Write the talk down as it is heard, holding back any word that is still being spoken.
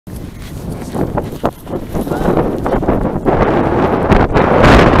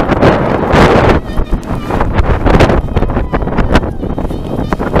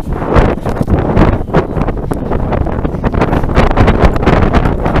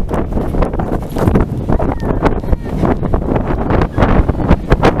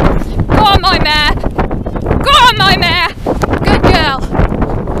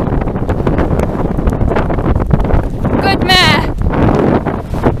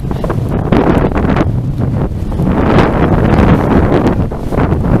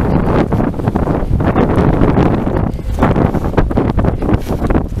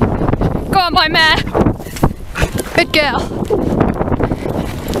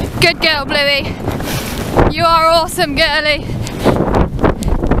Good girl, Bluey. You are awesome, girlie.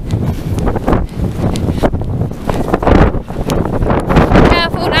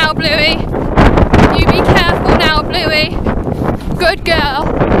 Careful now, Bluey. You be careful now, Bluey. Good girl.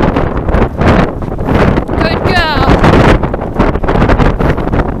 Good girl.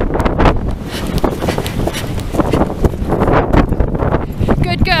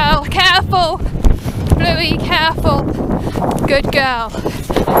 Good girl. Careful. Bluey, careful. Good girl.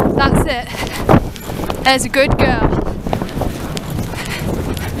 That's it. There's a good girl.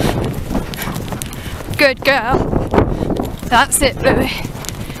 Good girl. That's it, Bluey.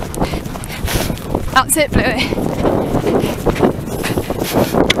 That's it, Bluey.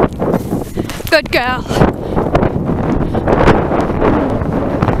 Good girl.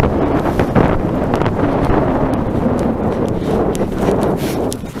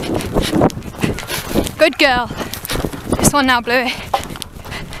 Good girl. This one now, Bluey.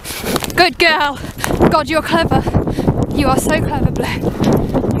 Good girl. God, you're clever. You are so clever, Blue.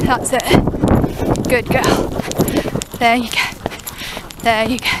 That's it. Good girl. There you go. There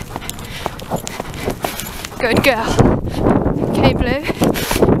you go. Good girl. Okay, Blue.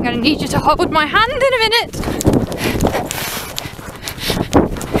 I'm going to need you to hold my hand in a minute.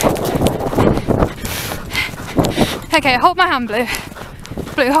 Okay, hold my hand, Blue.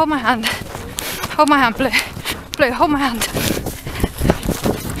 Blue, hold my hand. Hold my hand, Blue. Blue, hold my hand.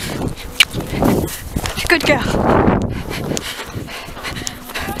 Good girl.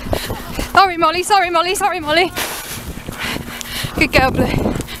 Sorry, Molly, sorry, Molly, sorry, Molly. Good girl, Blue.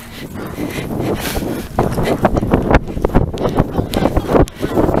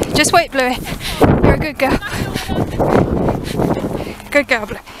 Just wait, Bluey. You're a good girl. Good girl,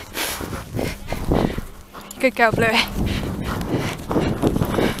 Blue. Good girl, Bluey.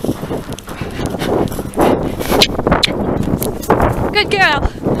 Good girl.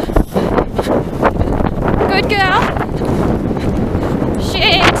 Good girl.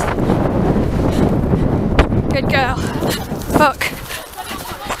 Shit. Good girl. Fuck.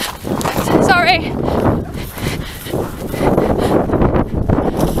 Sorry.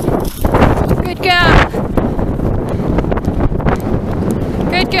 Good girl.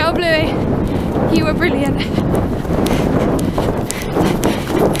 Good girl, Bluey. You were brilliant.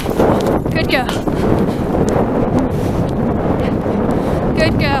 Good girl.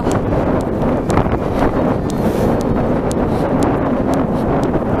 Good girl.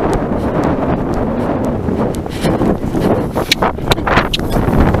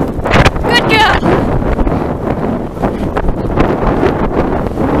 Good girl.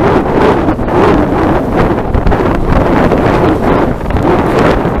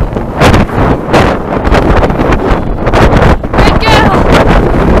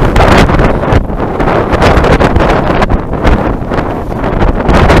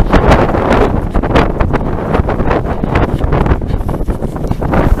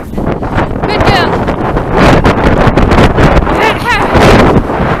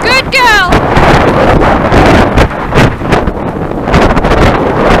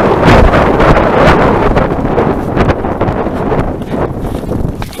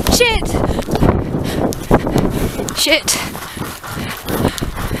 Shit.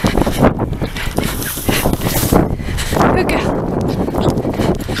 Good girl.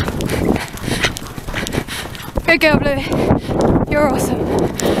 Good girl, Bluey. You're awesome.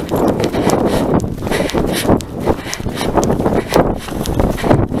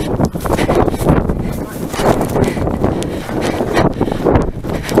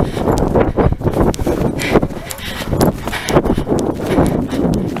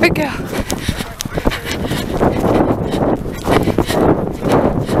 Good girl.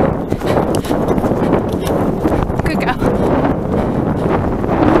 Good girl.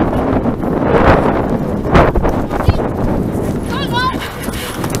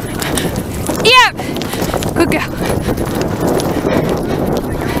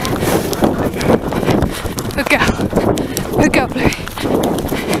 Good girl. Good girl, Bluey.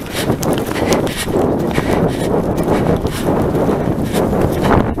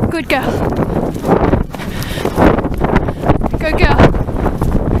 Good girl. Good girl.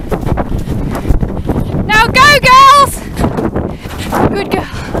 Now go, girls! Good girl.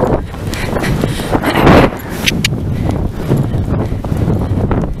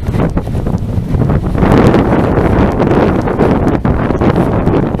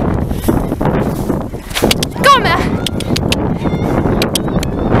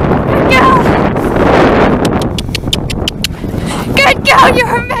 Oh,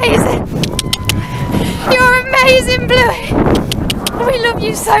 you're amazing! You're amazing, Bluey! We love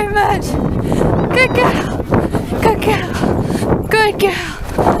you so much! Good girl! Good girl! Good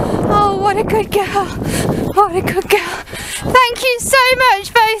girl! Oh, what a good girl. What a good girl. Thank you so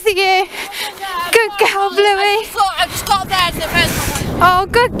much, both of you. Good girl, Bluey. I just got there the first one. Oh,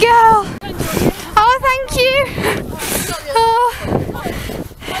 good girl. Oh, thank you. Oh.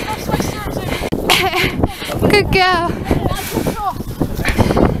 Good girl.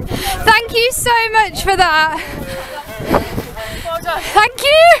 Thank you so much for that. Thank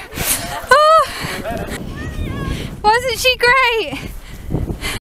you. Oh. Wasn't she great?